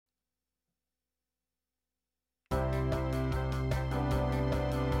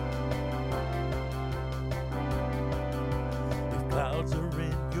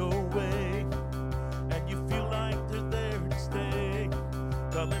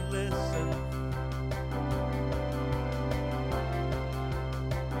and listen.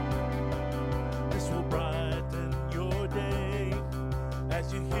 This will brighten your day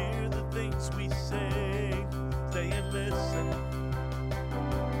as you hear the things we say. Stay and listen.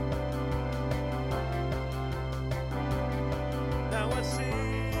 Now I see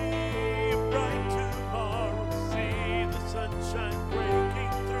bright tomorrow, see the sunshine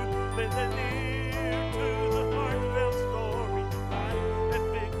breaking through. Lend an ear to the heartfelt story, life and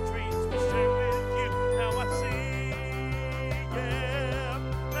victories we share with you. Now I see, yeah,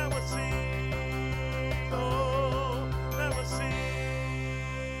 now I see, oh, now I see.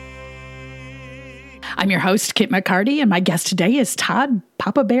 I'm your host, Kit McCarty, and my guest today is Todd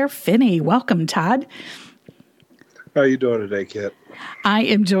Papabear Finney. Welcome, Todd. How are you doing today, Kit? I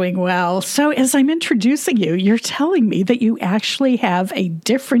am doing well. So as I'm introducing you, you're telling me that you actually have a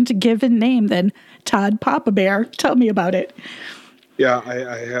different given name than Todd Papabear. Tell me about it. Yeah,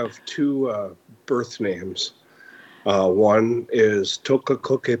 I have two birth names. One is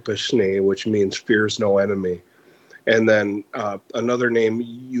Tokakokepeshne, which means fears no enemy. And then another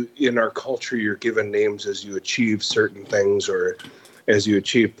name, in our culture, you're given names as you achieve certain things or as you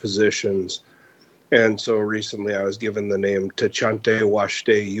achieve positions. And so recently I was given the name Tachante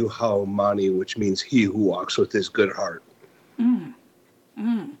Washte Yuhao Mani, which means he who walks with his good heart.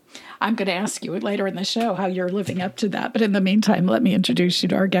 I'm going to ask you later in the show how you're living up to that. But in the meantime, let me introduce you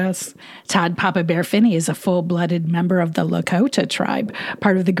to our guest. Todd Papabear Finney is a full-blooded member of the Lakota tribe,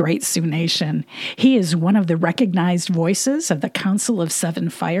 part of the Great Sioux Nation. He is one of the recognized voices of the Council of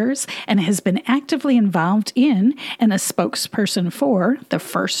Seven Fires and has been actively involved in and a spokesperson for the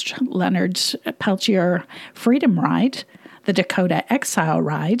first Leonard Peltier Freedom Ride, the Dakota Exile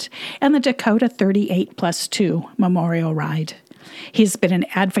Ride, and the Dakota 38+2 Memorial Ride. He's been an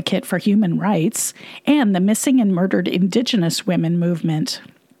advocate for human rights and the missing and murdered Indigenous women movement.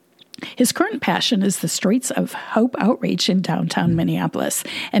 His current passion is the Streets of Hope outreach in downtown Minneapolis,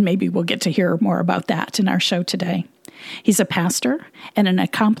 and maybe we'll get to hear more about that in our show today. He's a pastor and an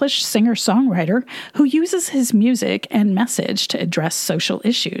accomplished singer-songwriter who uses his music and message to address social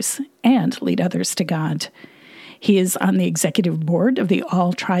issues and lead others to God. He is on the executive board of the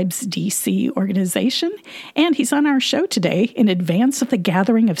All Tribes DC organization, and he's on our show today in advance of the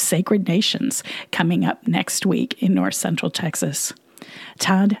Gathering of Sacred Nations coming up next week in North Central Texas.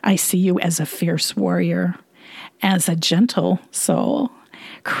 Todd, I see you as a fierce warrior, as a gentle soul,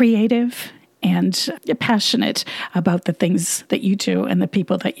 creative, and passionate about the things that you do and the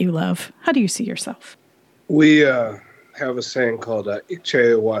people that you love. How do you see yourself? We have a saying called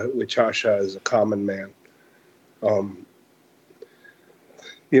Iche Wichasha is a common man.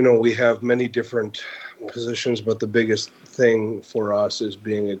 We have many different positions, but the biggest thing for us is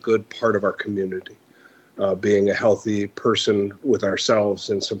being a good part of our community, being a healthy person with ourselves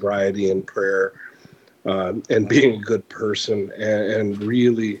in sobriety and prayer, and being a good person. And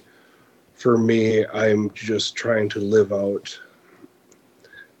really, for me, I'm just trying to live out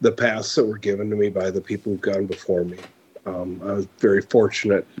the paths that were given to me by the people who've gone before me. I was very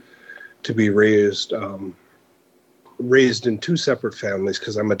fortunate to be raised in two separate families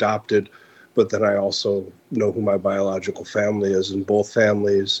because I'm adopted, but then I also know who my biological family is, and both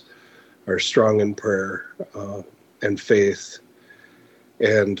families are strong in prayer and faith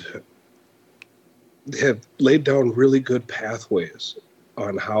and have laid down really good pathways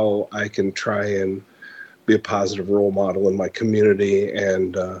on how I can try and be a positive role model in my community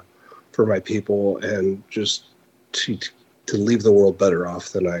and for my people, and just to leave the world better off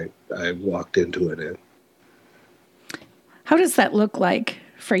than I walked into it in. How does that look like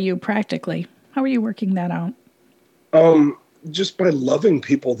for you practically? How are you working that out? Just by loving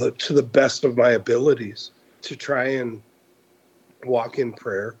people to the best of my abilities, to try and walk in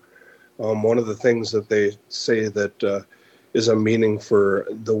prayer. One of the things that they say that is a meaning for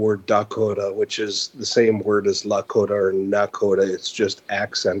the word Dakota, which is the same word as Lakota or Nakota, it's just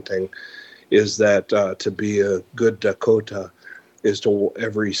accenting, is that to be a good Dakota is to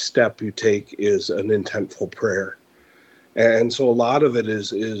every step you take is an intentful prayer. And so a lot of it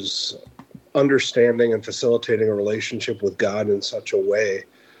is understanding and facilitating a relationship with God in such a way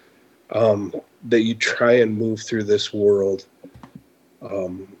that you try and move through this world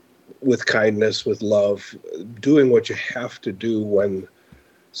with kindness, with love, doing what you have to do when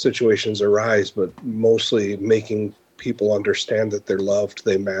situations arise, but mostly making people understand that they're loved,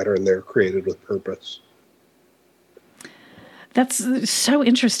 they matter, and they're created with purpose. That's so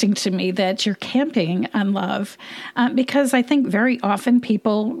interesting to me that you're camping on love, because I think very often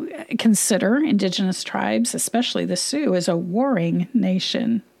people consider Indigenous tribes, especially the Sioux, as a warring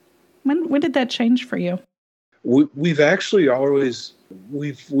nation. When did that change for you? We've actually always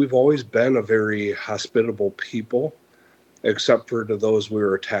we've always been a very hospitable people, except for to those we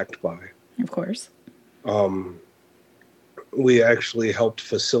were attacked by. Of course. We actually helped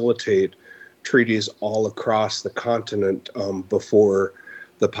facilitate treaties all across the continent before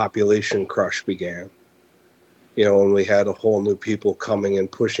the population crush began. And we had a whole new people coming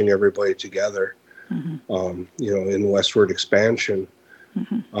and pushing everybody together, in westward expansion.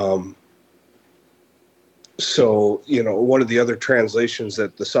 So, one of the other translations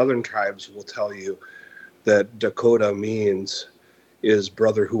that the Southern tribes will tell you that Dakota means is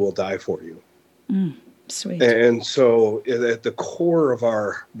brother who will die for you. Sweet. And so at the core of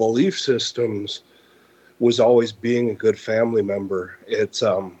our belief systems was always being a good family member. It's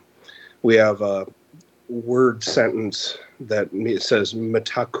we have a word sentence that says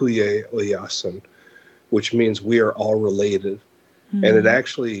Mitakuye Oyasin, which means we are all related. And it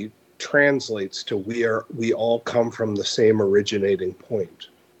actually translates to we all come from the same originating point.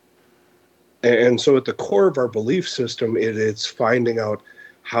 And so at the core of our belief system, it's finding out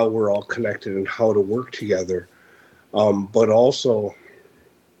how we're all connected and how to work together. But also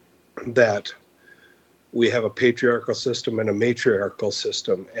that we have a patriarchal system and a matriarchal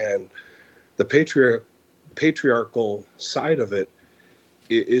system. And the patriarchal side of it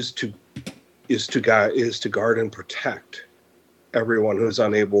is to guard and protect everyone who's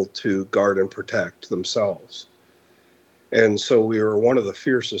unable to guard and protect themselves. And so we were one of the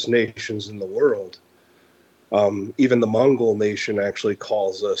fiercest nations in the world. Even the Mongol nation actually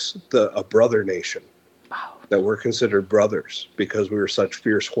calls us a brother nation. Wow. That we're considered brothers because we were such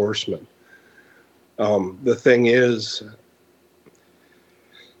fierce horsemen. The thing is,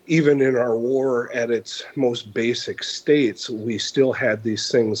 even in our war at its most basic states, we still had these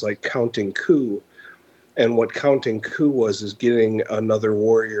things like counting coup. And what counting coup was is getting another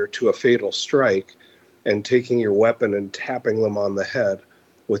warrior to a fatal strike and taking your weapon and tapping them on the head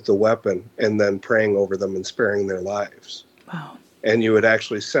with the weapon and then praying over them and sparing their lives. Wow. And you would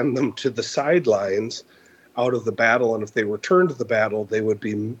actually send them to the sidelines out of the battle. And if they returned to the battle, they would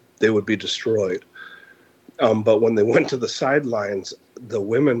be destroyed. But when they went to the sidelines, the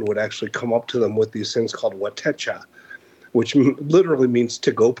women would actually come up to them with these things called watecha, which literally means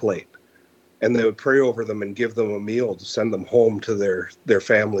to-go plate. And they would pray over them and give them a meal to send them home to their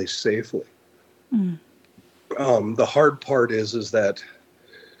families safely. The hard part is that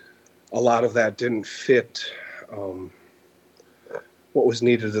a lot of that didn't fit what was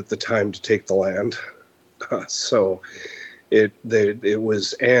needed at the time to take the land. So it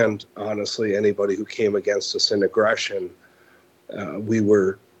was, and honestly, anybody who came against us in aggression, we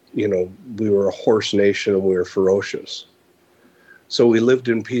were a horse nation and we were ferocious. So we lived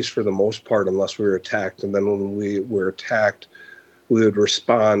in peace for the most part unless we were attacked. And then when we were attacked, we would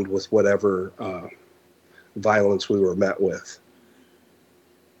respond with whatever violence we were met with.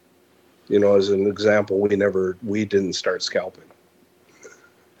 As an example, we didn't start scalping.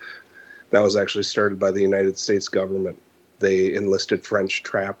 That was actually started by the United States government. They enlisted French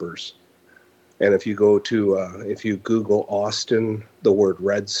trappers. And if you Google Austin, the word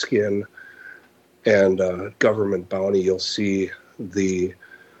redskin and government bounty, you'll see the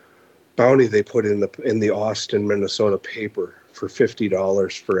bounty they put in the Austin, Minnesota paper for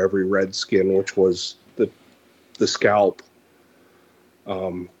 $50 for every redskin, which was the scalp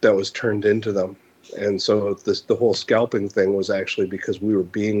that was turned into them. And so the whole scalping thing was actually because we were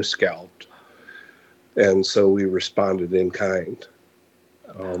being scalped. And so we responded in kind.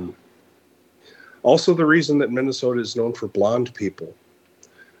 Also, the reason that Minnesota is known for blonde people,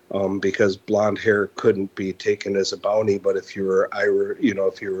 because blonde hair couldn't be taken as a bounty, but if you were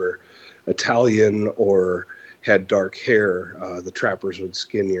if you were Italian or had dark hair, the trappers would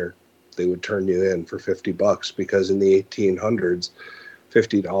they would turn you in for $50 because in the 1800s,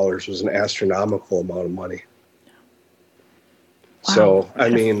 $50 was an astronomical amount of money. Wow, so,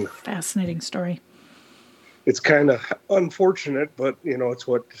 fascinating story. It's kind of unfortunate, but, it's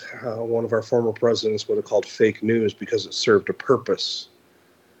what one of our former presidents would have called fake news because it served a purpose.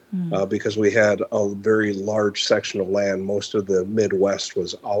 Because we had a very large section of land. Most of the Midwest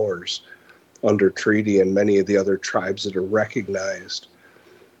was ours under treaty, and many of the other tribes that are recognized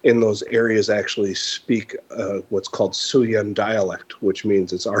in those areas actually speak what's called Siouan dialect, which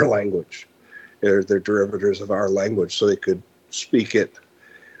means it's our language. They're derivatives of our language, so they could speak it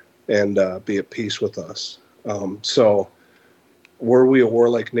and be at peace with us. So were we a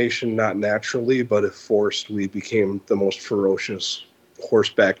warlike nation? Not naturally, but if forced, we became the most ferocious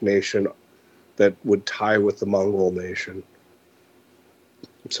horseback nation that would tie with the Mongol nation.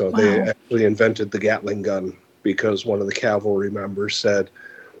 So They actually invented the Gatling gun because one of the cavalry members said,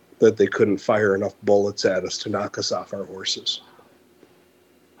 that they couldn't fire enough bullets at us to knock us off our horses.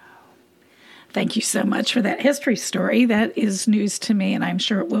 Thank you so much for that history story. That is news to me, and I'm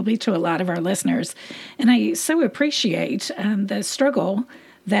sure it will be to a lot of our listeners. And I so appreciate the struggle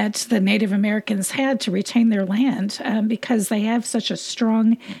that the Native Americans had to retain their land because they have such a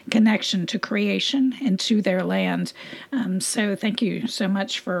strong connection to creation and to their land. So thank you so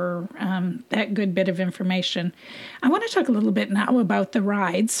much for that good bit of information. I want to talk a little bit now about the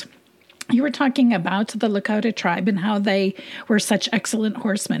rides. You were talking about the Lakota tribe and how they were such excellent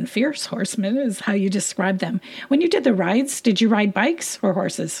horsemen. Fierce horsemen is how you describe them. When you did the rides, did you ride bikes or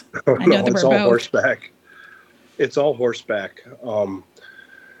horses? I know No, it's all horseback. It's all horseback.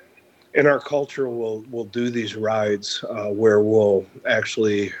 In our culture, we'll do these rides where we'll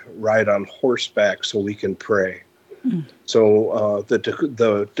actually ride on horseback so we can pray. Mm. So the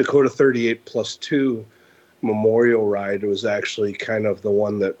Dakota 38+2 Memorial Ride was actually kind of the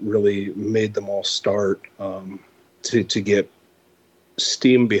one that really made them all start to get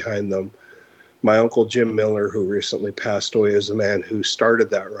steam behind them. My Uncle Jim Miller, who recently passed away, is the man who started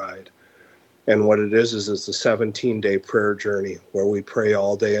that ride. And what it is it's a 17-day prayer journey where we pray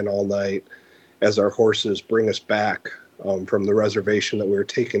all day and all night as our horses bring us back from the reservation that we were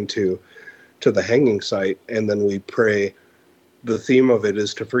taken to the hanging site. And then we pray. The theme of it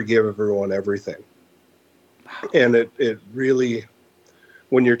is to forgive everyone everything. And it really,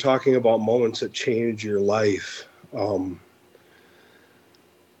 when you're talking about moments that change your life,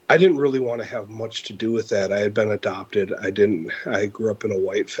 I didn't really want to have much to do with that. I had been adopted. I grew up in a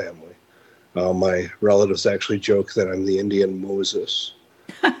white family. My relatives actually joke that I'm the Indian Moses,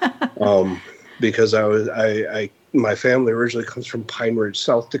 because my family originally comes from Pine Ridge,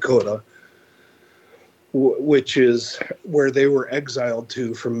 South Dakota, which is where they were exiled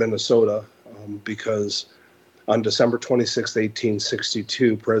to from Minnesota, because on December 26,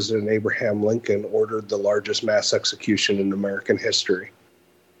 1862, President Abraham Lincoln ordered the largest mass execution in American history.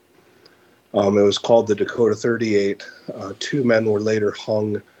 It was called the Dakota 38. 2 men were later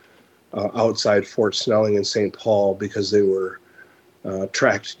hung outside Fort Snelling in St. Paul because they were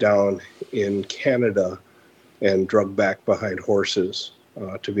tracked down in Canada and dragged back behind horses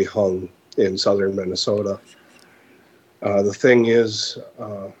to be hung in southern Minnesota. The thing is,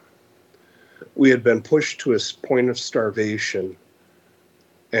 we had been pushed to a point of starvation,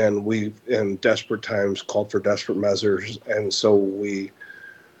 and we, in desperate times, called for desperate measures. And so we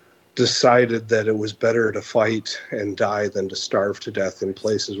decided that it was better to fight and die than to starve to death in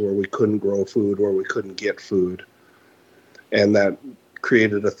places where we couldn't grow food, where we couldn't get food. And that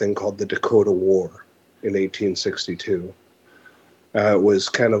created a thing called the Dakota War in 1862. It was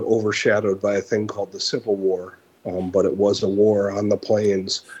kind of overshadowed by a thing called the Civil War, but it was a war on the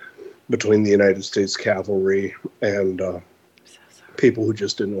plains between the United States cavalry and people who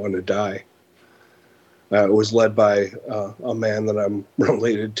just didn't want to die. It was led by a man that I'm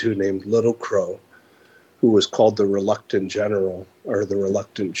related to named Little Crow, who was called the Reluctant General or the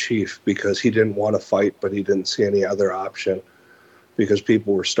Reluctant Chief because he didn't want to fight, but he didn't see any other option because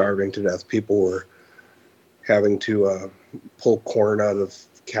people were starving to death. People were having to pull corn out of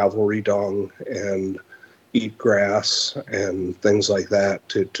cavalry dung and eat grass and things like that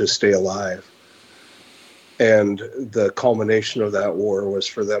to stay alive. And the culmination of that war was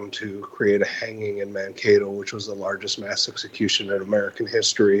for them to create a hanging in Mankato, which was the largest mass execution in American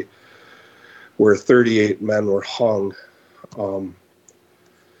history, where 38 men were hung. And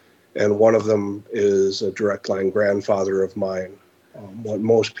one of them is a direct line grandfather of mine. What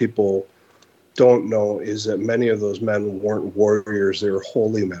most people don't know is that many of those men weren't warriors, they were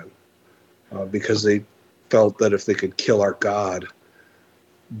holy men, because they felt that if they could kill our God,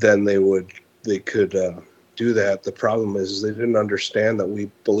 then they could do that. The problem is they didn't understand that we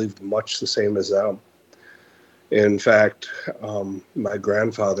believed much the same as them. In fact, my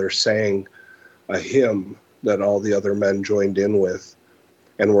grandfather sang a hymn that all the other men joined in with,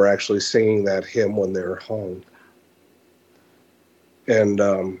 and were actually singing that hymn when they were hung. And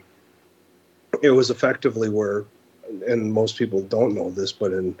it was effectively where, and most people don't know this,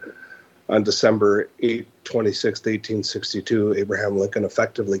 but on December 26, 1862, Abraham Lincoln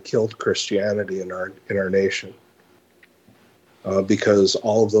effectively killed Christianity in our nation, because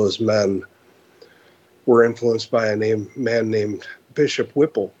all of those men were influenced by a man named Bishop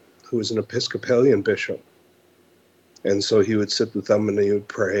Whipple, who was an Episcopalian bishop. And so he would sit with them and he would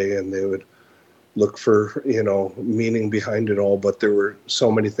pray and they would look for, meaning behind it all. But there were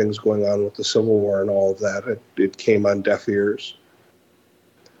so many things going on with the Civil War and all of that. It came on deaf ears.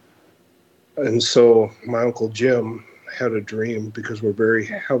 And so my Uncle Jim had a dream, because we're very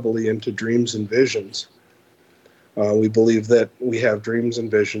heavily into dreams and visions, We believe that we have dreams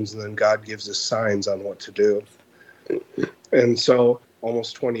and visions, and then God gives us signs on what to do. And so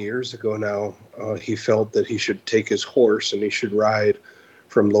almost 20 years ago now, he felt that he should take his horse and he should ride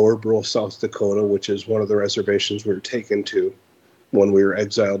from Lower Brule, South Dakota, which is one of the reservations we were taken to when we were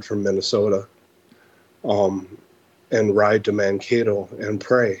exiled from Minnesota, and ride to Mankato and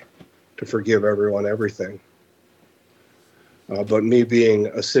pray to forgive everyone everything. But me being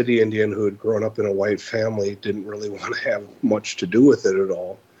a city Indian who had grown up in a white family didn't really want to have much to do with it at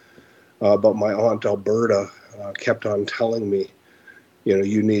all. But my aunt Alberta kept on telling me,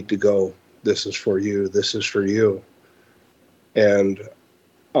 you need to go. This is for you. This is for you. And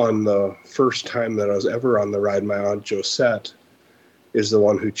on the first time that I was ever on the ride, my aunt Josette is the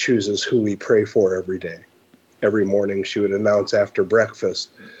one who chooses who we pray for every day. Every morning she would announce after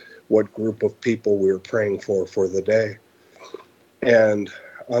breakfast what group of people we were praying for the day. And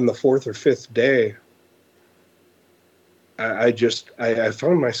on the fourth or fifth day, I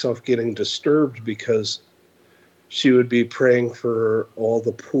found myself getting disturbed because she would be praying for all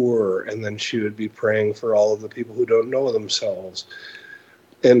the poor, and then she would be praying for all of the people who don't know themselves,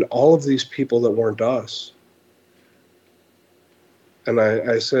 and all of these people that weren't us. And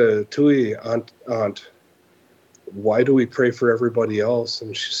I said, Tui, Aunt, why do we pray for everybody else?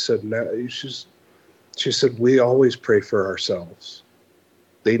 And she said, no, she said, we always pray for ourselves.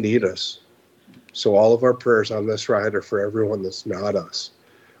 They need us. So all of our prayers on this ride are for everyone that's not us.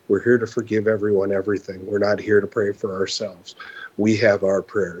 We're here to forgive everyone everything. We're not here to pray for ourselves. We have our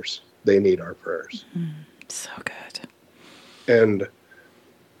prayers. They need our prayers. So good. And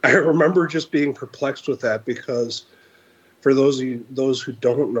I remember just being perplexed with that because for those who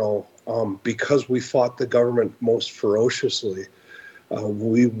don't know, because we fought the government most ferociously,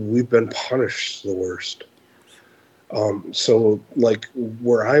 we've been punished the worst. So like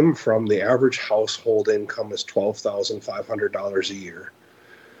where I'm from, the average household income is $12,500 a year.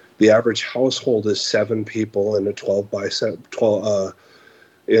 The average household is 7 people in a 12 by 12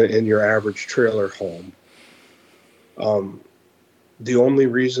 in your average trailer home. The only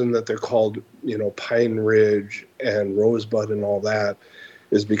reason that they're called, Pine Ridge and Rosebud and all that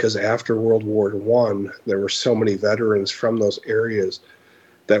is because after World War I, there were so many veterans from those areas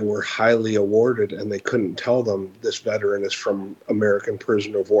that were highly awarded, and they couldn't tell them this veteran is from American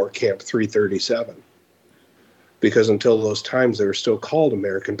Prisoner of War Camp 337. Because until those times, they were still called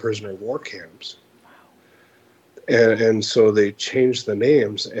American Prisoner of War camps. And so they changed the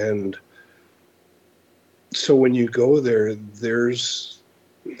names. And so when you go there, there's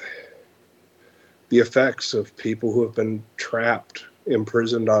the effects of people who have been trapped,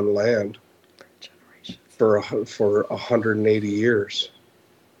 imprisoned on land for 180 years.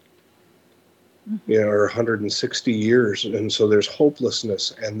 Or 160 years. And so there's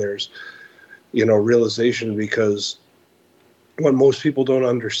hopelessness and there's, realization, because what most people don't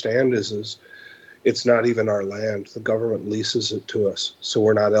understand is it's not even our land. The government leases it to us. So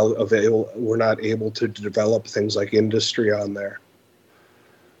we're not able to develop things like industry on there.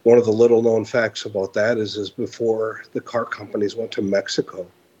 One of the little known facts about that is before the car companies went to Mexico,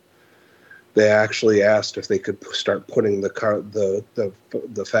 they actually asked if they could start putting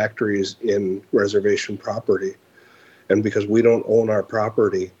the factories in reservation property. And because we don't own our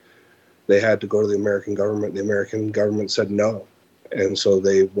property, they had to go to the American government. The American government said no. And so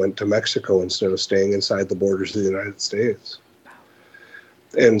they went to Mexico instead of staying inside the borders of the United States.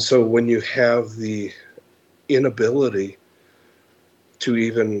 And so when you have the inability to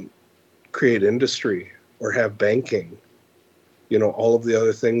even create industry or have banking, all of the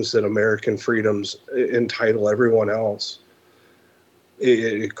other things that American freedoms entitle everyone else,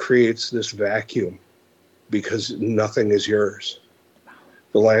 it creates this vacuum because nothing is yours.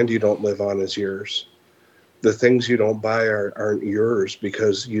 The land you don't live on is yours. The things you don't buy aren't yours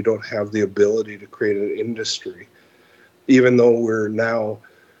because you don't have the ability to create an industry. Even though we're now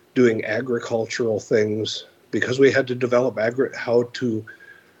doing agricultural things, because we had to develop how to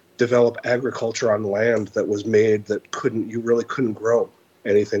develop agriculture on land that was made that you really couldn't grow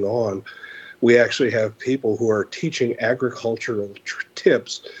anything on. We actually have people who are teaching agricultural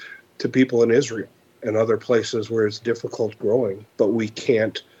tips to people in Israel and other places where it's difficult growing, but we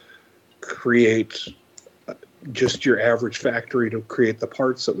can't create just your average factory to create the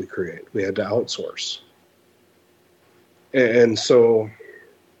parts that we create. We had to outsource. And so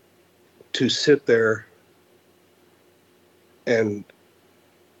to sit there and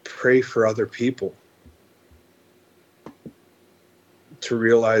pray for other people, to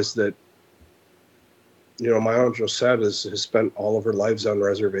realize that, my Aunt Josette has spent all of her lives on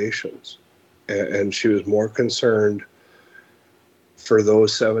reservations, and she was more concerned for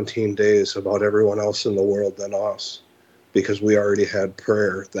those 17 days about everyone else in the world than us, because we already had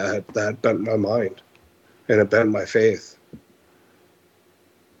prayer that bent my mind and it bent my faith,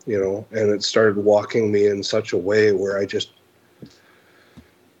 and it started walking me in such a way where I just,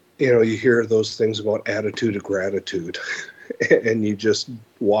 you hear those things about attitude of gratitude and you just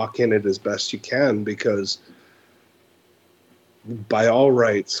walk in it as best you can, because by all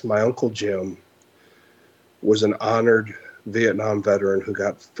rights, my Uncle Jim was an honored Vietnam veteran who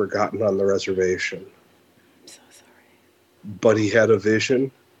got forgotten on the reservation. I'm so sorry. But he had a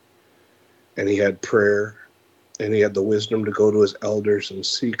vision, and he had prayer, and he had the wisdom to go to his elders and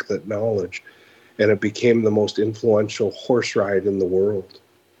seek that knowledge. And it became the most influential horse ride in the world.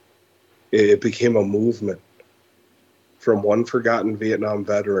 It became a movement from one forgotten Vietnam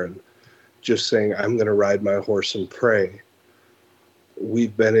veteran just saying, I'm going to ride my horse and pray.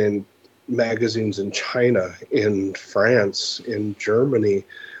 We've been in magazines in China, in France, in Germany,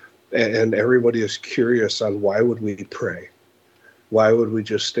 and everybody is curious on why would we pray? Why would we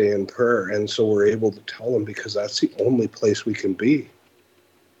just stay in prayer? And so we're able to tell them, because that's the only place we can be.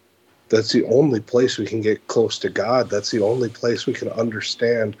 That's the only place we can get close to God. That's the only place we can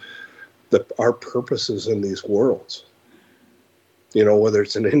understand our purposes in these worlds. Whether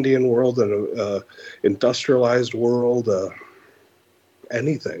it's an Indian world and an industrialized world,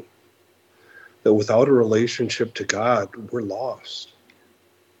 anything. That without a relationship to God, we're lost.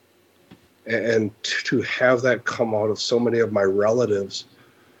 And to have that come out of so many of my relatives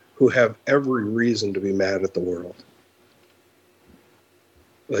who have every reason to be mad at the world.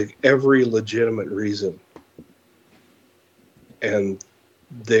 Like every legitimate reason. And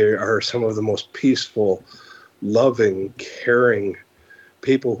they are some of the most peaceful, loving, caring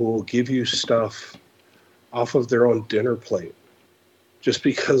people who will give you stuff off of their own dinner plate, just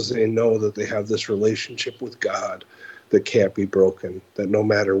because they know that they have this relationship with God that can't be broken, that no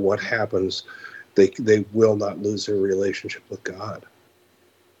matter what happens, they will not lose their relationship with God.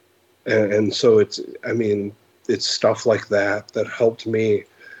 And so it's stuff like that helped me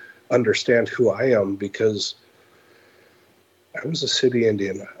understand who I am, because I was a city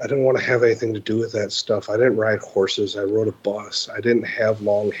Indian. I didn't want to have anything to do with that stuff. I didn't ride horses. I rode a bus. I didn't have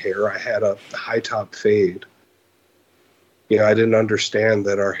long hair. I had a high top fade. I didn't understand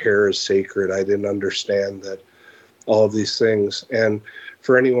that our hair is sacred. I didn't understand that all of these things. And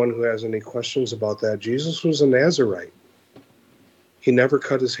for anyone who has any questions about that, Jesus was a Nazarite. He never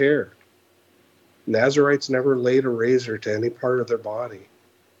cut his hair. Nazarites never laid a razor to any part of their body.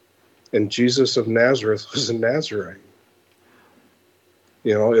 And Jesus of Nazareth was a Nazarite.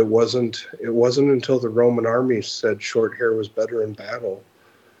 It wasn't until the Roman army said short hair was better in battle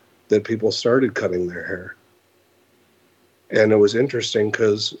that people started cutting their hair. And it was interesting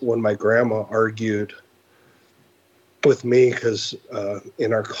because when my grandma argued with me, because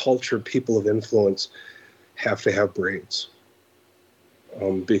in our culture, people of influence have to have braids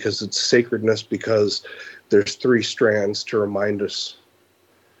because it's sacredness, because there's 3 strands to remind us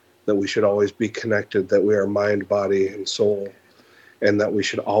that we should always be connected, that we are mind, body, and soul, and that we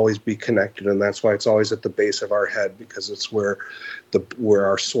should always be connected. And that's why it's always at the base of our head, because it's where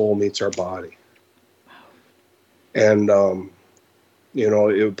our soul meets our body. And,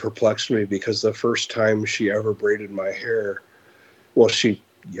 it perplexed me, because the first time she ever braided my hair, she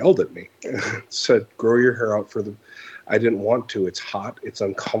yelled at me, said, grow your hair out I didn't want to. It's hot. It's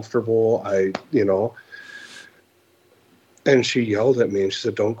uncomfortable. And she yelled at me and she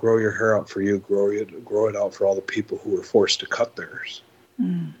said, don't grow your hair out for you. Grow it out for all the people who were forced to cut theirs.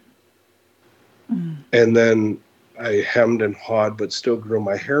 Mm. Mm. And then I hemmed and hawed, but still grew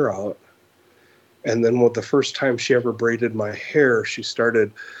my hair out. And then the first time she ever braided my hair, she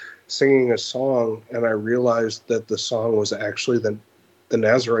started singing a song, and I realized that the song was actually the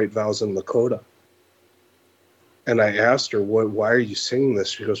Nazarite vows in Lakota. And I asked her, why are you singing this?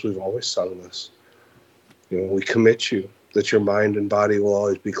 She goes, we've always sung this. We commit you that your mind and body will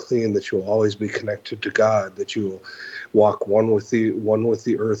always be clean, that you will always be connected to God, that you will walk one with the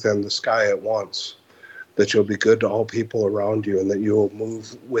earth and the sky at once, that you'll be good to all people around you, and that you will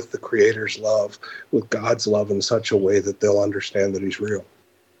move with the Creator's love, with God's love in such a way that they'll understand that He's real.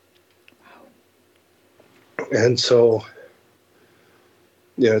 Wow. And so,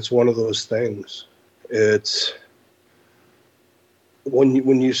 it's one of those things. It's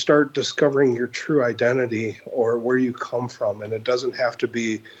when you start discovering your true identity or where you come from, and it doesn't have to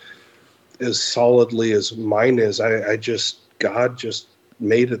be as solidly as mine is. God just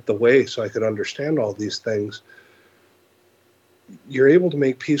made it the way so I could understand all these things. You're able to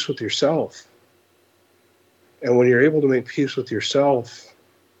make peace with yourself. And when you're able to make peace with yourself,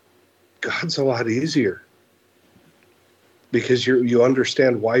 God's a lot easier. because you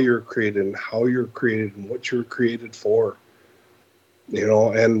understand why you're created and how you're created and what you're created for.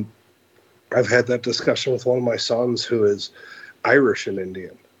 And I've had that discussion with one of my sons who is Irish and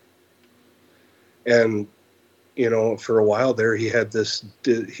Indian. And, for a while there, he had this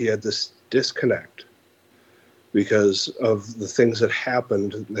disconnect because of the things that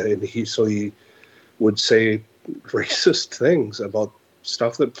happened. And he would say racist things about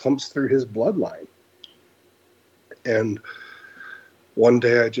stuff that pumps through his bloodline. And one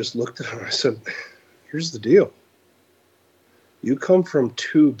day I just looked at him and I said, here's the deal. You come from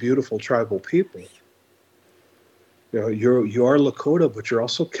two beautiful tribal people. You are Lakota, but you're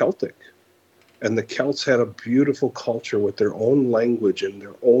also Celtic. And the Celts had a beautiful culture with their own language and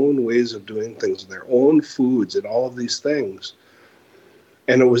their own ways of doing things, and their own foods and all of these things.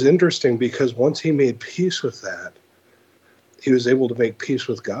 And it was interesting because once he made peace with that, he was able to make peace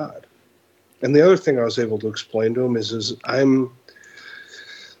with God. And the other thing I was able to explain to him is I'm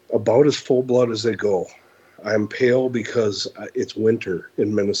about as full-blood as they go. I'm pale because it's winter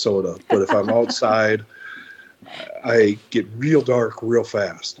in Minnesota. But if I'm outside, I get real dark real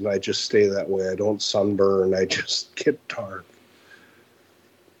fast, and I just stay that way. I don't sunburn. I just get dark.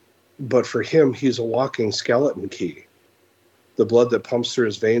 But for him, he's a walking skeleton key. The blood that pumps through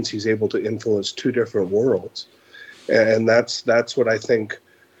his veins, he's able to influence two different worlds. And that's what I think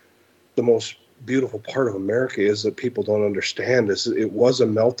the most beautiful part of America is that people don't understand is it was a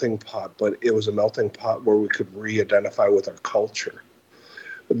melting pot, but it was a melting pot where we could re-identify with our culture.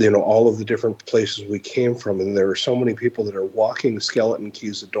 All of the different places we came from. And there are so many people that are walking skeleton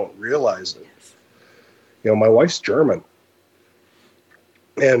keys that don't realize it. My wife's German.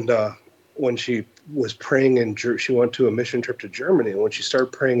 And when she was praying she went to a mission trip to Germany. And when she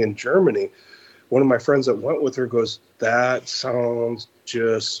started praying in Germany, one of my friends that went with her goes, that sounds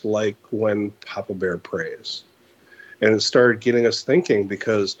just like when Papabear prays. And it started getting us thinking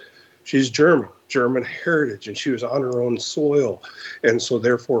because she's German heritage, and she was on her own soil. And so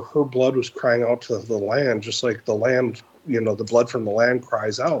therefore her blood was crying out to the land, just like the land, the blood from the land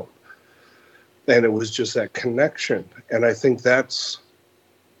cries out. And it was just that connection. And I think that's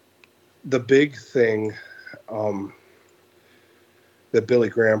the big thing that Billy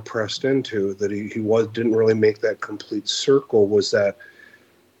Graham pressed into, that he didn't really make that complete circle, was that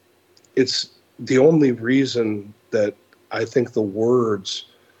it's the only reason that I think the words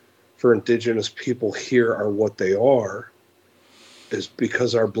for Indigenous people here are what they are is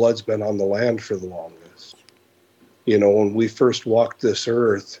because our blood's been on the land for the longest. When we first walked this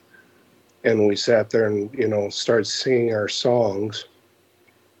earth and we sat there and, started singing our songs,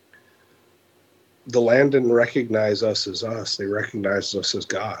 the land didn't recognize us as us. They recognized us as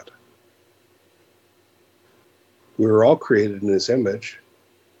God. We were all created in his image.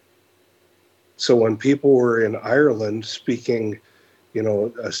 So when people were in Ireland speaking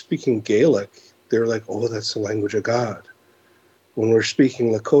Gaelic, they're like, oh, that's the language of God. When we're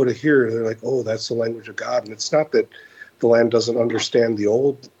speaking Lakota here, they're like, oh, that's the language of God. And it's not that the land doesn't understand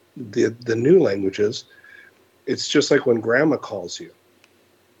the new languages. It's just like when grandma calls you.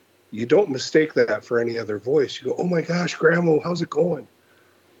 You don't mistake that for any other voice. You go, oh my gosh, grandma, how's it going?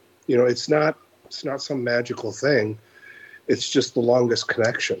 It's not some magical thing. It's just the longest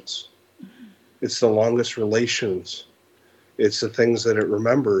connections. It's the longest relations. It's the things that it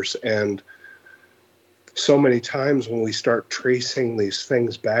remembers. And so many times when we start tracing these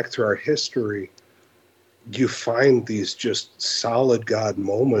things back through our history, you find these just solid God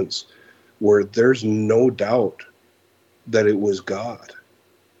moments where there's no doubt that it was God.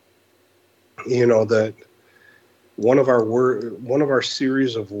 That one of our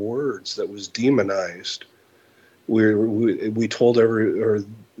series of words that was demonized, we told the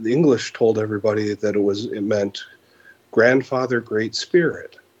English told everybody that it meant grandfather great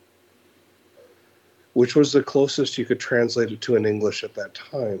spirit, which was the closest you could translate it to in English at that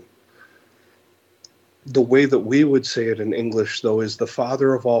time. The way that we would say it in English, though, is the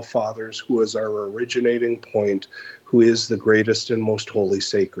father of all fathers, who is our originating point, who is the greatest and most holy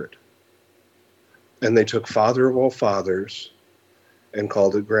sacred. And they took father of all fathers and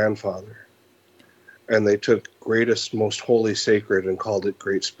called it grandfather. And they took greatest, most holy sacred and called it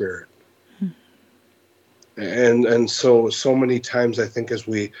great spirit. And so many times I think as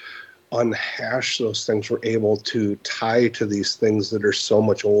we unhash those things, we're able to tie to these things that are so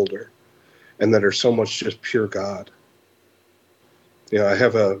much older and that are so much just pure God. I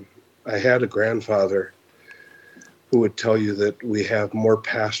had a grandfather who would tell you that we have more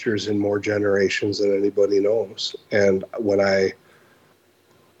pastors in more generations than anybody knows. And when I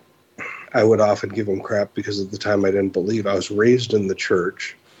would often give him crap because at the time I didn't believe. I was raised in the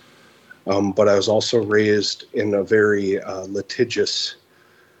church. But I was also raised in a very litigious,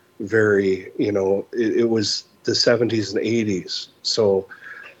 very, it was the 70s and 80s. So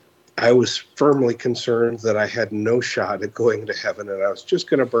I was firmly concerned that I had no shot at going to heaven and I was just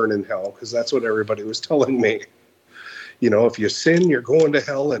going to burn in hell because that's what everybody was telling me. If you sin, you're going to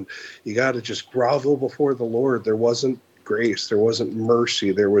hell and you got to just grovel before the Lord. There wasn't grace. There wasn't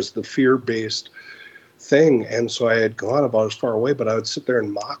mercy. There was the fear-based thing. And so I had gone about as far away, but I would sit there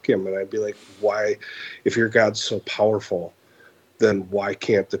and mock him. And I'd be like, why, if your God's so powerful, then why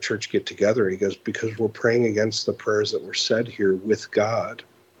can't the church get together? He goes, because we're praying against the prayers that were said here with God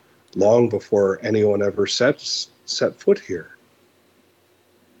long before anyone ever set foot here.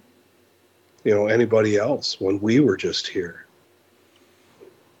 Anybody else when we were just here.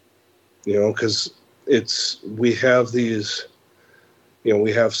 Because we have these,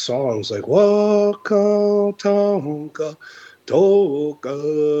 we have songs like Waka Tonka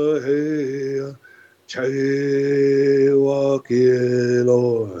Toka Hea Che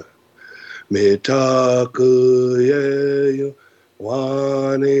Wakilo Mitaku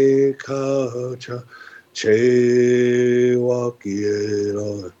Wani Kacha Che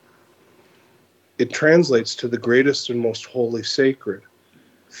Wakilo. It translates to the greatest and most holy sacred.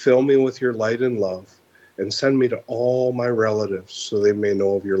 Fill me with your light and love, and send me to all my relatives so they may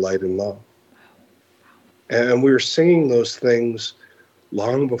know of your light and love. And we were singing those things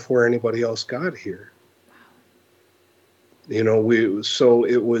long before anybody else got here. So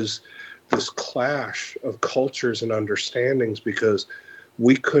it was this clash of cultures and understandings because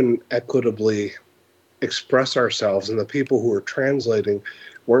we couldn't equitably express ourselves, and the people who were translating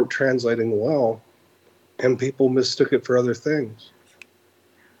weren't translating well, and people mistook it for other things.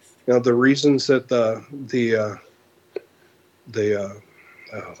 The reasons that the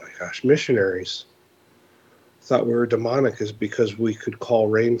missionaries thought we were demonic is because we could call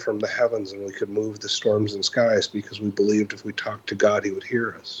rain from the heavens and we could move the storms and skies because we believed if we talked to God, he would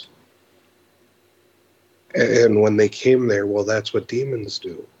hear us. And when they came there, well, that's what demons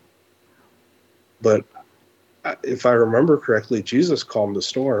do. But if I remember correctly, Jesus calmed the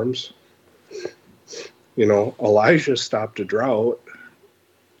storms. Elijah stopped a drought.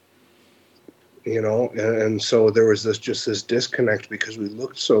 And so there was this disconnect because we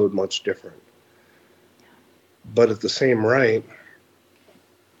looked so much different. But at the same right,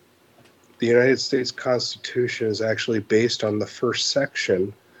 the United States Constitution is actually based on the first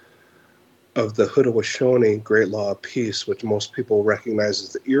section of the Haudenosaunee Great Law of Peace, which most people recognize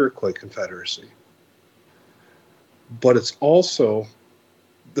as the Iroquois Confederacy. But it's also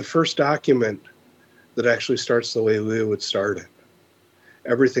the first document that actually starts the way we would start it.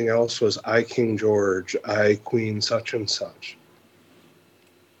 Everything else was I, King George, I, Queen such and such.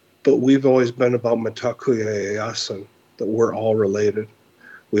 But we've always been about Mitakuye Yasin, that we're all related.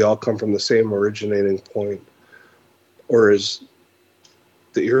 We all come from the same originating point. Or as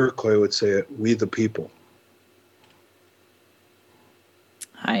the Iroquois would say it, we the people.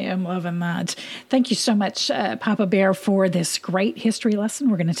 I am loving that. Thank you so much, Papabear, for this great history lesson.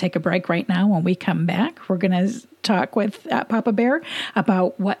 We're going to take a break right now. When we come back, we're going to talk with Papabear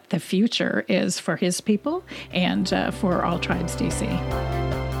about what the future is for his people and for All Tribes DC.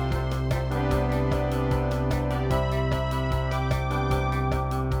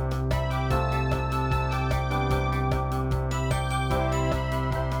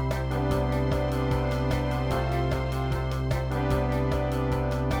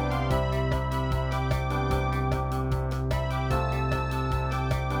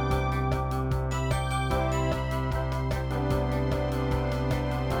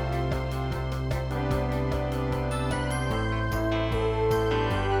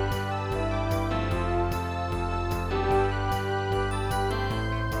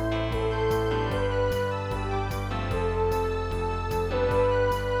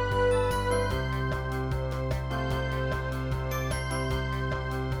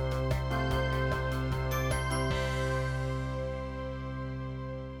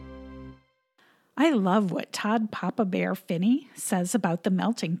 I love what Todd Papabear Finney says about the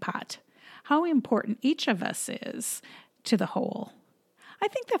melting pot, how important each of us is to the whole. I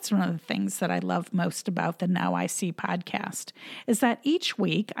think that's one of the things that I love most about the Now I See podcast, is that each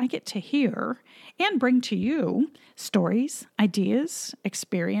week I get to hear and bring to you stories, ideas,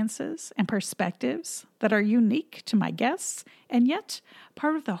 experiences, and perspectives that are unique to my guests and yet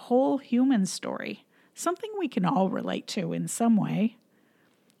part of the whole human story, something we can all relate to in some way.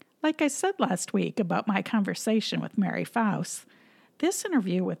 Like I said last week about my conversation with Mary Faust, this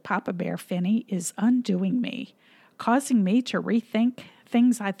interview with Papabear Finney is undoing me, causing me to rethink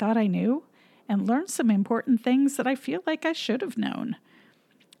things I thought I knew and learn some important things that I feel like I should have known.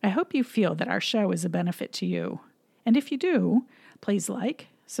 I hope you feel that our show is a benefit to you. And if you do, please like,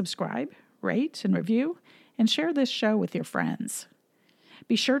 subscribe, rate, and review, and share this show with your friends.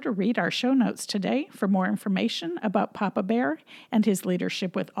 Be sure to read our show notes today for more information about Papabear and his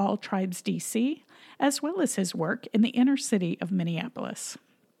leadership with All Tribes DC, as well as his work in the inner city of Minneapolis.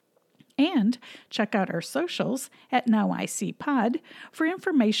 And check out our socials at NowICPod for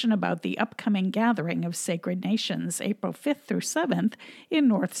information about the upcoming gathering of Sacred Nations April 5th through 7th in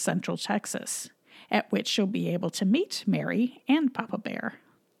North Central Texas, at which you'll be able to meet Mary and Papabear.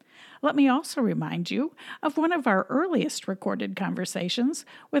 Let me also remind you of one of our earliest recorded conversations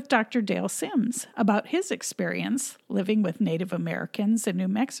with Dr. Dale Sims about his experience living with Native Americans in New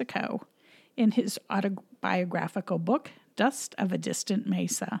Mexico in his autobiographical book, Dust of a Distant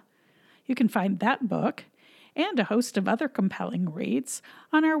Mesa. You can find that book and a host of other compelling reads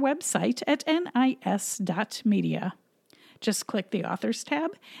on our website at nis.media. Just click the Authors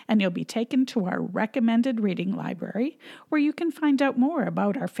tab, and you'll be taken to our recommended reading library, where you can find out more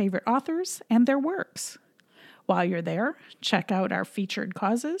about our favorite authors and their works. While you're there, check out our featured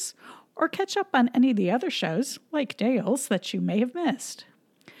causes, or catch up on any of the other shows, like Dale's, that you may have missed.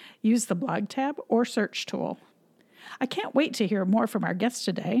 Use the blog tab or search tool. I can't wait to hear more from our guests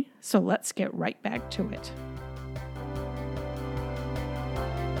today, so let's get right back to it.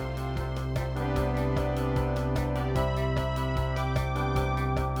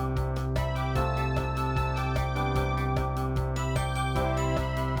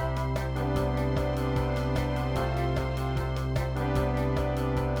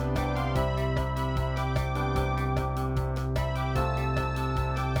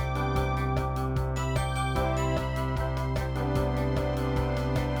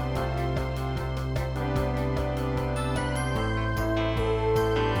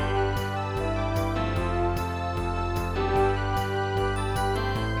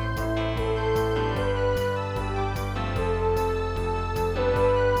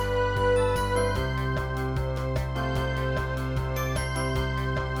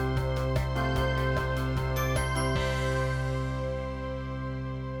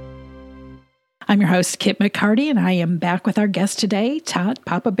 I'm your host, Kit McCarty, and I am back with our guest today, Todd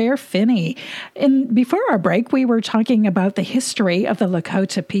Papabear Finney. And before our break, we were talking about the history of the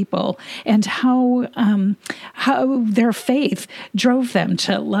Lakota people and how their faith drove them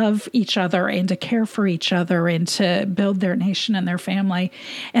to love each other and to care for each other and to build their nation and their family.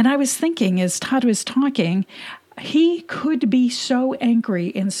 And I was thinking, as Todd was talking, he could be so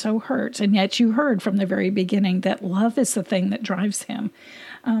angry and so hurt, and yet you heard from the very beginning that love is the thing that drives him.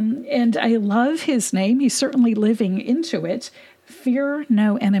 And I love his name. He's certainly living into it. Fear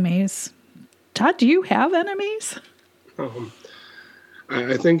no enemies. Todd, do you have enemies?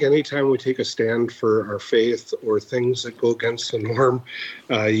 I think anytime we take a stand for our faith or things that go against the norm,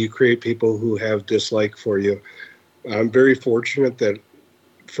 you create people who have dislike for you. I'm very fortunate that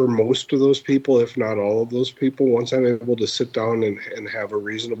for most of those people, if not all of those people, once I'm able to sit down and have a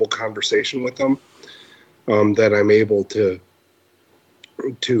reasonable conversation with them, that I'm able to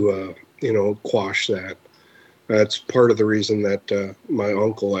quash that. That's part of the reason that my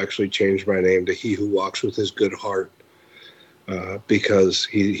uncle actually changed my name to He Who Walks with His Good Heart, because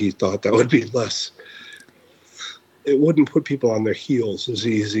he thought that would be less. It wouldn't put people on their heels as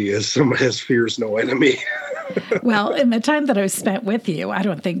easy as someone has fears no enemy. Well, in the time that I've spent with you, I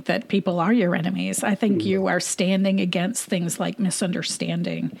don't think that people are your enemies. I think you are standing against things like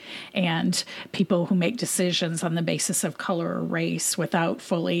misunderstanding and people who make decisions on the basis of color or race without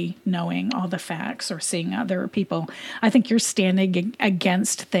fully knowing all the facts or seeing other people. I think you're standing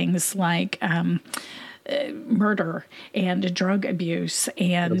against things like murder and drug abuse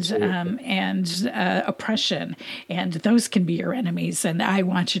and oppression, and those can be your enemies. And I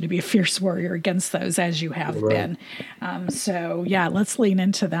want you to be a fierce warrior against those, as you have been. So yeah, let's lean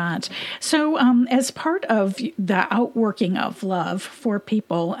into that. So as part of the outworking of love for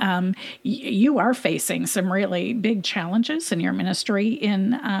people, you are facing some really big challenges in your ministry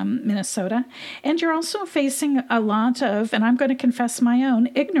in Minnesota, and you're also facing a lot of, and I'm going to confess my own,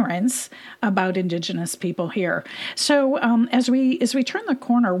 ignorance about Indigenous people here. So as we turn the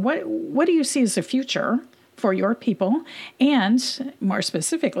corner, what do you see as the future for your people? And more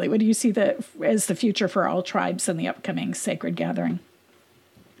specifically, what do you see as the future for all tribes in the upcoming sacred gathering?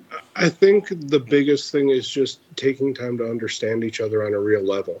 I think the biggest thing is just taking time to understand each other on a real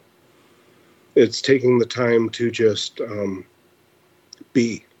level. It's taking the time to just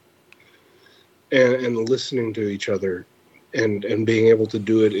be and listening to each other and being able to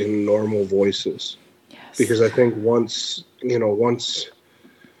do it in normal voices. Yes. Because I think once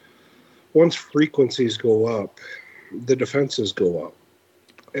frequencies go up, the defenses go up.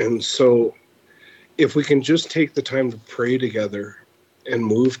 And so if we can just take the time to pray together and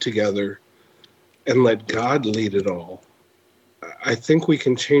move together and let God lead it all, I think we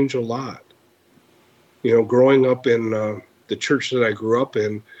can change a lot. You know, growing up in the church that I grew up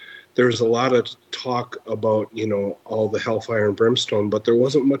in, there was a lot of talk about, you know, all the hellfire and brimstone, but there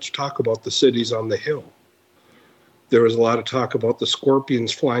wasn't much talk about the cities on the hill. There was a lot of talk about the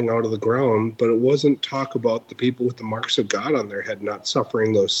scorpions flying out of the ground, but it wasn't talk about the people with the marks of God on their head not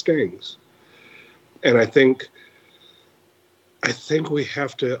suffering those stings. And I think we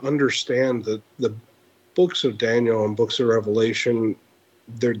have to understand that the books of Daniel and books of Revelation,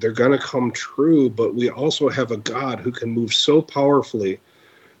 they're going to come true, but we also have a God who can move so powerfully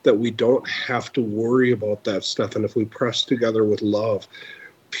that we don't have to worry about that stuff. And if we press together with love,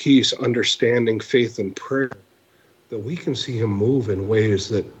 peace, understanding, faith, and prayer, that we can see him move in ways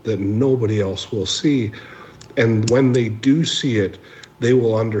that nobody else will see. And when they do see it, they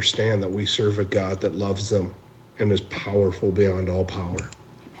will understand that we serve a God that loves them and is powerful beyond all power.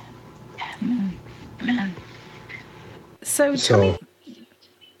 Amen. So tell me,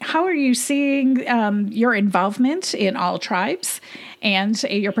 how are you seeing your involvement in all tribes and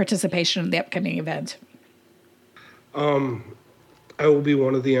your participation in the upcoming event? I will be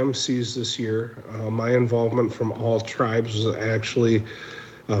one of the MCs this year. My involvement from all tribes was actually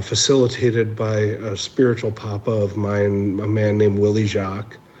facilitated by a spiritual papa of mine, a man named Willie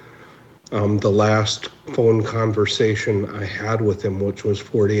Jacques. The last phone conversation I had with him, which was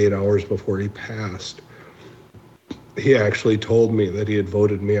 48 hours before he passed, he actually told me that he had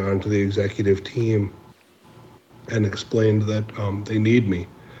voted me onto the executive team and explained that they need me.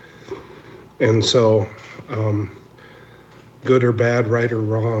 And so, good or bad, right or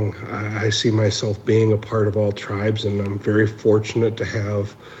wrong, I see myself being a part of all tribes, and I'm very fortunate to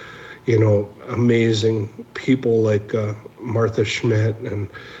have, you know, amazing people like Martha Schmidt and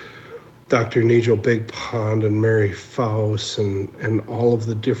Dr. Nigel Big Pond and Mary Faust and all of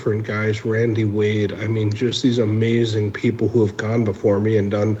the different guys, Randy Wade. I mean, just these amazing people who have gone before me and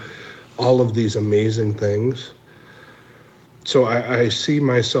done all of these amazing things. So I see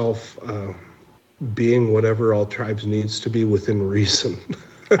myself being whatever all tribes needs to be within reason.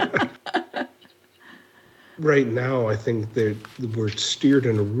 Right now, I think that we're steered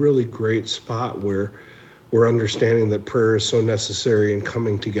in a really great spot where we're understanding that prayer is so necessary and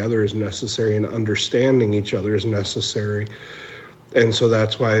coming together is necessary and understanding each other is necessary. And so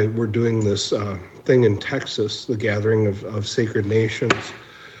that's why we're doing this thing in Texas, the Gathering of Sacred Nations,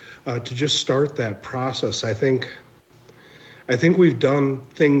 to just start that process. I think we've done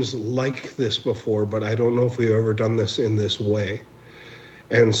things like this before, but I don't know if we've ever done this in this way.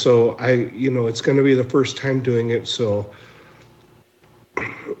 And so it's going to be the first time doing it.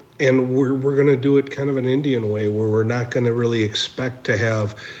 And we're going to do it kind of an Indian way, where we're not going to really expect to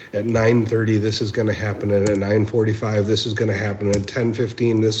have at 9:30 this is going to happen, and at 9:45 this is going to happen, and at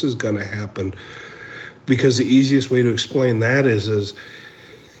 10:15 this is going to happen. Because the easiest way to explain that is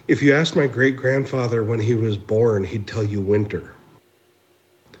if you ask my great-grandfather when he was born, he'd tell you winter.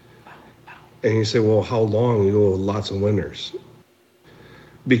 And you say, well, how long? You go, lots of winters.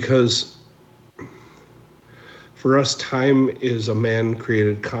 Because for us, time is a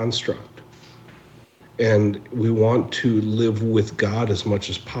man-created construct. And we want to live with God as much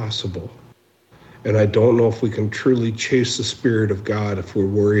as possible. And I don't know if we can truly chase the Spirit of God if we're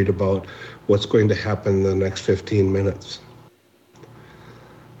worried about what's going to happen in the next 15 minutes.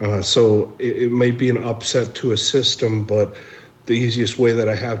 So it might be an upset to a system, but the easiest way that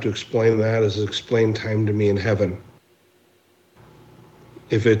I have to explain that is explain time to me in heaven.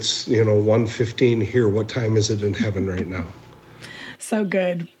 If it's, 1:15 here, what time is it in heaven right now? So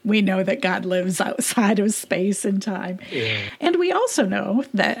good. We know that God lives outside of space and time. Yeah. And we also know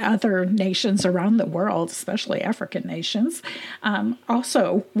that other nations around the world, especially African nations,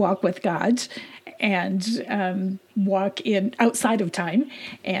 also walk with God and walk in outside of time.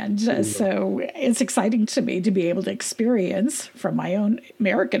 And so it's exciting to me to be able to experience from my own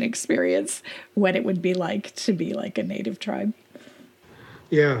American experience what it would be like to be like a native tribe.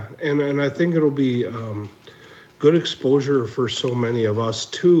 Yeah, and I think it'll be good exposure for so many of us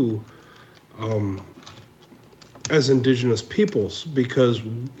too, as Indigenous peoples, because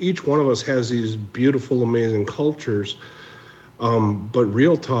each one of us has these beautiful, amazing cultures. But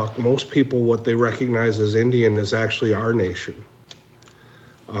real talk, most people, what they recognize as Indian is actually our nation,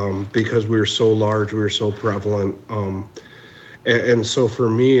 because we're so large, we're so prevalent. And so for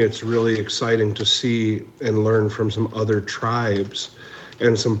me, it's really exciting to see and learn from some other tribes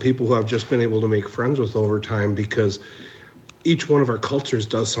and some people who I've just been able to make friends with over time, because each one of our cultures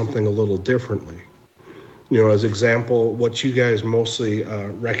does something a little differently. As example, what you guys mostly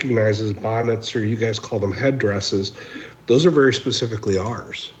recognize as bonnets, or you guys call them headdresses, those are very specifically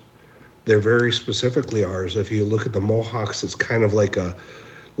ours. They're very specifically ours. If you look at the Mohawks, it's kind of like a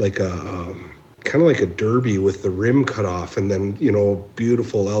derby with the rim cut off, and then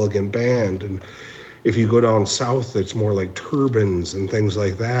beautiful, elegant band. And if you go down south, it's more like turbans and things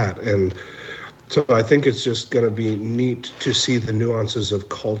like that. And so I think it's just going to be neat to see the nuances of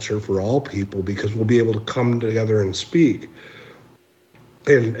culture for all people, because we'll be able to come together and speak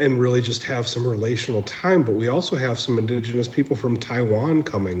and really just have some relational time. But we also have some indigenous people from Taiwan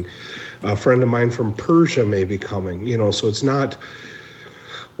coming. A friend of mine from Persia may be coming, so it's not,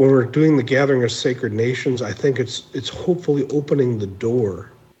 when we're doing the Gathering of Sacred Nations, I think it's hopefully opening the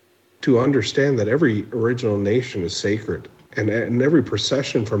door to understand that every original nation is sacred. And every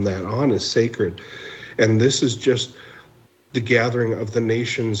procession from that on is sacred. And this is just the gathering of the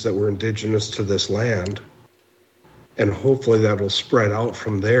nations that were indigenous to this land. And hopefully that will spread out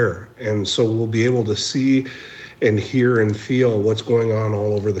from there. And so we'll be able to see and hear and feel what's going on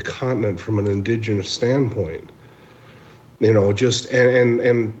all over the continent from an indigenous standpoint.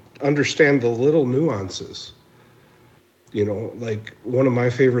 And understand the little nuances. Like one of my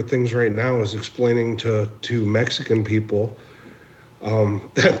favorite things right now is explaining to Mexican people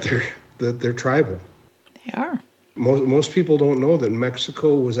that they're tribal. They are. Most people don't know that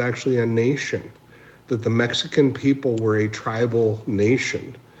Mexico was actually a nation, that the Mexican people were a tribal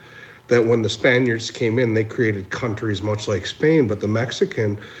nation, that when the Spaniards came in, they created countries much like Spain, but the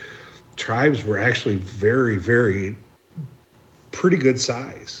Mexican tribes were actually very, very pretty good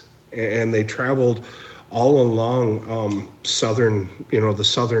size. And they traveled all along southern, the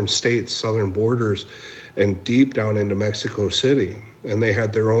southern states, southern borders, and deep down into Mexico City. And they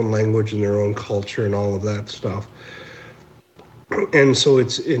had their own language and their own culture and all of that stuff. And so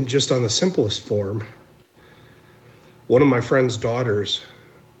it's just on the simplest form. One of my friend's daughters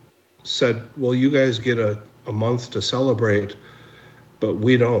said, well, you guys get a month to celebrate, but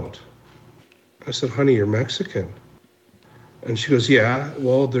we don't. I said, honey, you're Mexican. And she goes, yeah,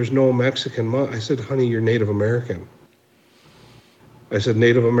 well, there's no Mexican month. I said, honey, you're Native American. I said,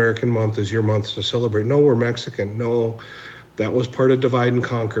 Native American month is your month to celebrate. No, we're Mexican. No, that was part of divide and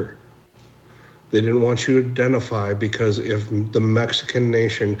conquer. They didn't want you to identify, because if the Mexican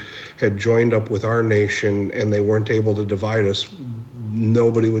nation had joined up with our nation and they weren't able to divide us,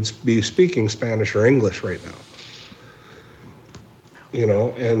 nobody would be speaking Spanish or English right now.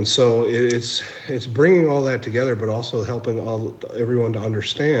 And so it's bringing all that together, but also helping everyone to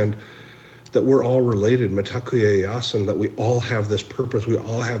understand that we're all related, Mitakuye Yasin, that we all have this purpose, we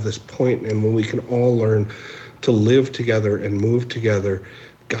all have this point, and when we can all learn to live together and move together,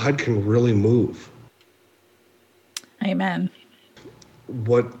 God can really move. Amen.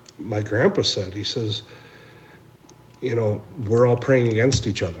 What my grandpa said, he says, we're all praying against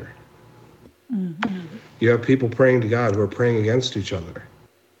each other. Mm-hmm. You have people praying to God who are praying against each other.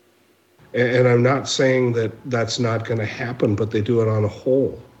 And I'm not saying that that's not going to happen, but they do it on a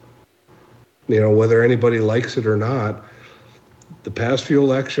whole. Whether anybody likes it or not, the past few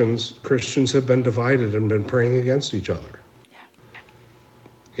elections, Christians have been divided and been praying against each other.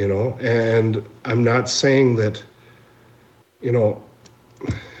 Yeah. And I'm not saying that,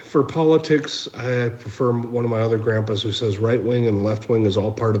 for politics, I prefer one of my other grandpas who says right wing and left wing is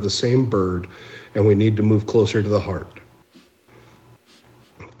all part of the same bird, and we need to move closer to the heart.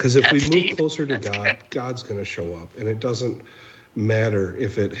 Because if we move closer to God, God's going to show up. And it doesn't matter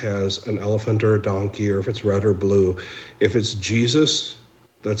if it has an elephant or a donkey, or if it's red or blue. If it's Jesus,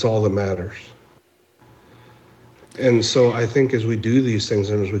 that's all that matters. And so I think as we do these things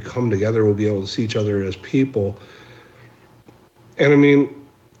and as we come together, we'll be able to see each other as people. And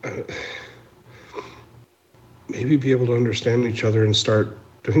maybe be able to understand each other and start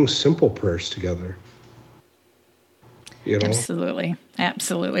doing simple prayers together. Absolutely.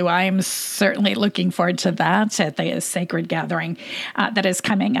 Well, I'm certainly looking forward to that at the Sacred Gathering that is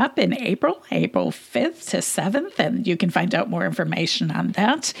coming up in April 5th to 7th. And you can find out more information on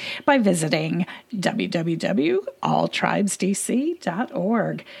that by visiting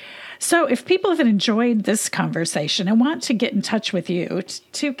www.alltribesdc.org. So if people have enjoyed this conversation and want to get in touch with you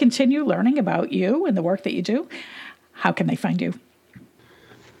to continue learning about you and the work that you do, how can they find you?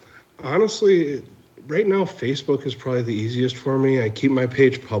 Honestly, right now, Facebook is probably the easiest for me. I keep my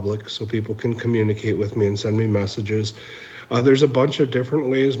page public so people can communicate with me and send me messages. There's a bunch of different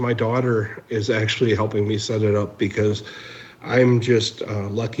ways. My daughter is actually helping me set it up because I'm just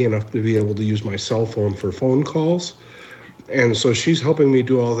lucky enough to be able to use my cell phone for phone calls. And so she's helping me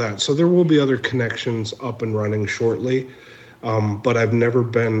do all that. So there will be other connections up and running shortly. But I've never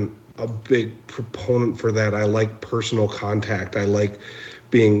been a big proponent for that. I like personal contact. I like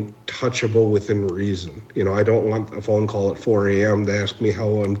being touchable within reason. I don't want a phone call at 4 a.m. to ask me how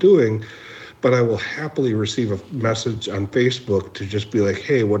I'm doing, but I will happily receive a message on Facebook to just be like,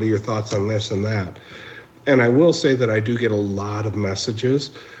 hey, what are your thoughts on this and that? And I will say that I do get a lot of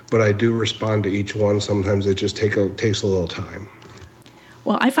messages, but I do respond to each one. Sometimes it just takes a little time.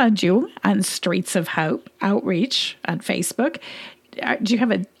 Well, I found you on Streets of Hope Outreach on Facebook. Do you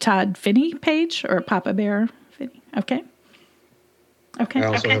have a Todd Finney page or a Papabear Finney? Okay. I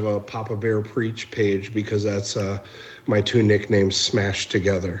also have a Papabear Preach page because that's my two nicknames smashed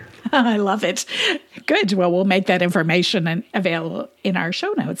together. I love it. Good. Well, we'll make that information available in our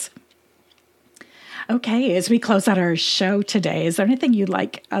show notes. Okay, as we close out our show today, is there anything you'd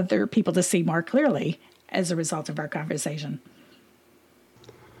like other people to see more clearly as a result of our conversation?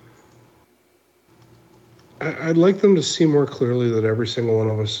 I'd like them to see more clearly that every single one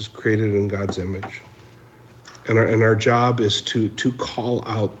of us is created in God's image. And our job is to call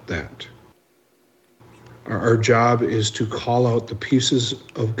out that. Our job is to call out the pieces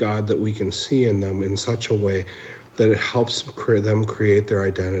of God that we can see in them in such a way that it helps them create their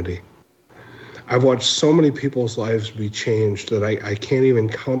identity. I've watched so many people's lives be changed that I can't even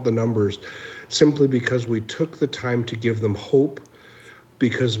count the numbers, simply because we took the time to give them hope,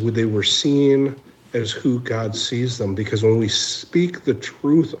 because they were seen as who God sees them. Because when we speak the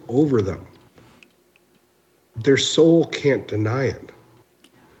truth over them, their soul can't deny it.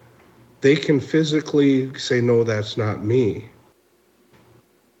 They can physically say, no, that's not me,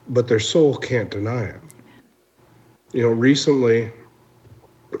 but their soul can't deny it. Recently,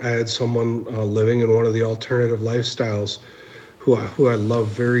 I had someone living in one of the alternative lifestyles who I love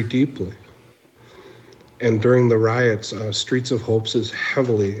very deeply. And during the riots, Streets of Hope is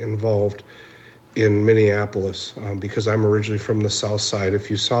heavily involved in Minneapolis because I'm originally from the South Side. If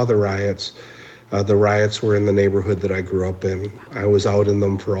you saw the riots were in the neighborhood that I grew up in. I was out in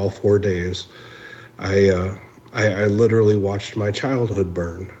them for all 4 days. I literally watched my childhood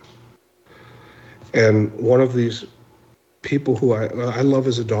burn. And one of these people who I love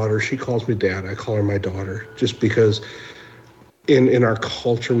as a daughter, she calls me dad. I call her my daughter, just because in our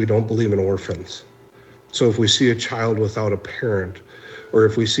culture, we don't believe in orphans. So if we see a child without a parent, or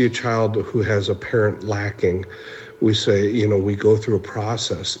if we see a child who has a parent lacking, we say, we go through a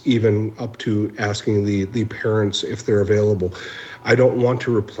process, even up to asking the parents if they're available. I don't want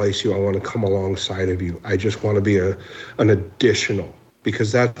to replace you. I want to come alongside of you. I just want to be an additional,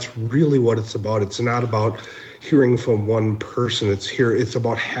 because that's really what it's about. It's not about hearing from one person. It's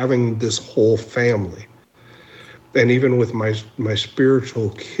about having this whole family. And even with my spiritual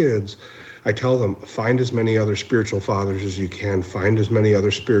kids, I tell them, find as many other spiritual fathers as you can, find as many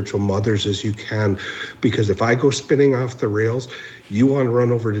other spiritual mothers as you can, because if I go spinning off the rails, you want to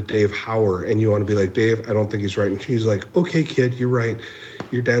run over to Dave Hauer and you want to be like, Dave, I don't think he's right. And she's like, okay, kid, you're right.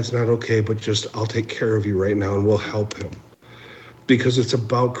 Your dad's not okay, but I'll take care of you right now and we'll help him. Because it's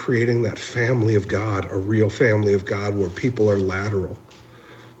about creating that family of God, a real family of God where people are lateral.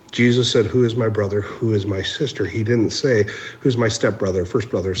 Jesus said, who is my brother? Who is my sister? He didn't say, who's my stepbrother, first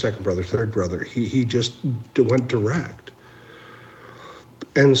brother, second brother, third brother. He just went direct.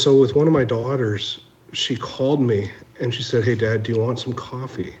 And so with one of my daughters, she called me and she said, hey, Dad, do you want some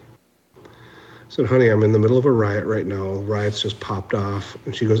coffee? I said, honey, I'm in the middle of a riot right now. The riot's just popped off.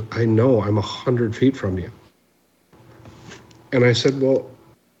 And she goes, I know, I'm 100 feet from you. And I said, well,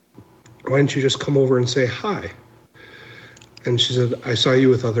 why don't you just come over and say hi? And she said, I saw you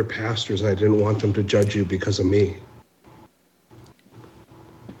with other pastors and I didn't want them to judge you because of me.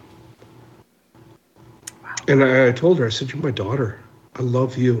 Wow. And I told her, I said, you're my daughter. I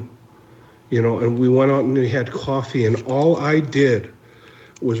love you. And we went out and we had coffee, and all I did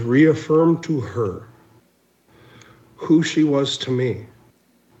was reaffirm to her who she was to me.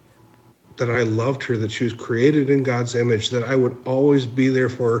 That I loved her, that she was created in God's image, that I would always be there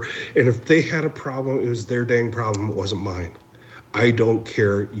for her. And if they had a problem, it was their dang problem. It wasn't mine. I don't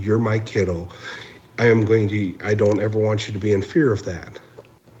care. You're my kiddo. I don't ever want you to be in fear of that.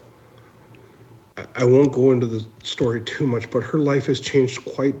 I won't go into the story too much, but her life has changed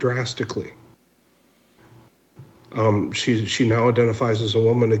quite drastically. She now identifies as a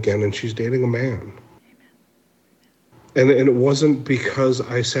woman again, and she's dating a man. And it wasn't because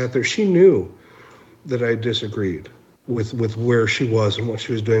I sat there. She knew that I disagreed with where she was and what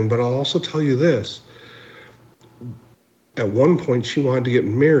she was doing. But I'll also tell you this. At one point, she wanted to get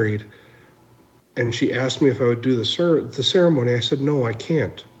married, and she asked me if I would do the ceremony. I said, no, I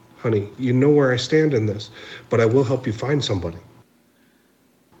can't, honey. You know where I stand in this, but I will help you find somebody.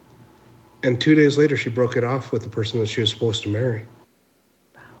 And 2 days later, she broke it off with the person that she was supposed to marry.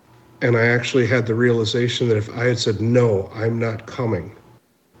 And I actually had the realization that if I had said, no, I'm not coming,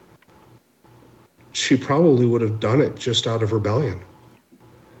 she probably would have done it just out of rebellion.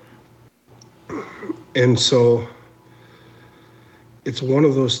 And so it's one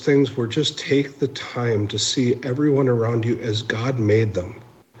of those things where just take the time to see everyone around you as God made them.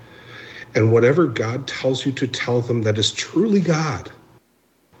 And whatever God tells you to tell them that is truly God,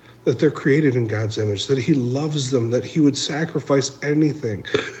 that they're created in God's image, that he loves them, that he would sacrifice anything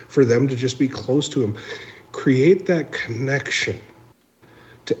for them to just be close to him. Create that connection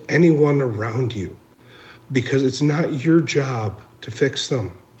to anyone around you, because it's not your job to fix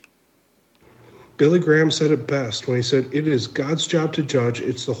them. Billy Graham said it best when he said, it is God's job to judge,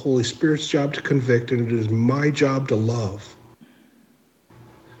 it's the Holy Spirit's job to convict, and it is my job to love.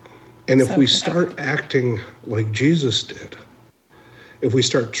 And if we start acting like Jesus did, if we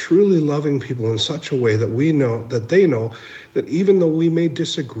start truly loving people in such a way that we know, that they know, that even though we may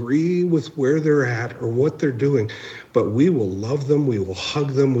disagree with where they're at or what they're doing, but we will love them, we will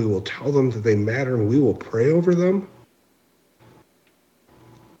hug them, we will tell them that they matter, and we will pray over them,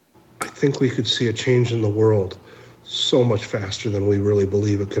 I think we could see a change in the world so much faster than we really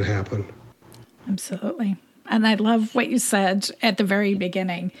believe it could happen. Absolutely. And I love what you said at the very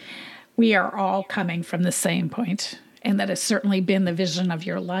beginning. We are all coming from the same point. And that has certainly been the vision of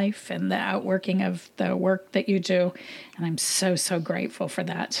your life and the outworking of the work that you do. And I'm so, so grateful for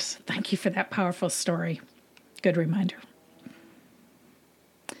that. Thank you for that powerful story. Good reminder.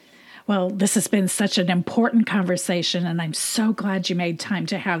 Well, this has been such an important conversation, and I'm so glad you made time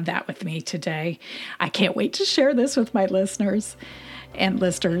to have that with me today. I can't wait to share this with my listeners and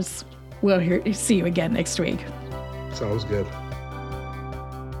listeners. We'll see you again next week. Sounds good.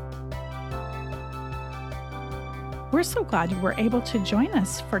 We're so glad you were able to join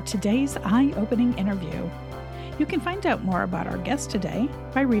us for today's eye-opening interview. You can find out more about our guest today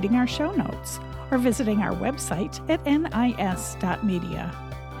by reading our show notes or visiting our website at nis.media.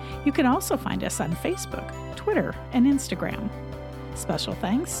 You can also find us on Facebook, Twitter, and Instagram. Special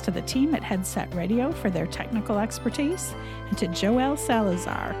thanks to the team at Headset Radio for their technical expertise, and to Joelle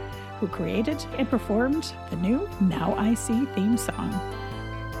Salazar, who created and performed the new Now I See theme song.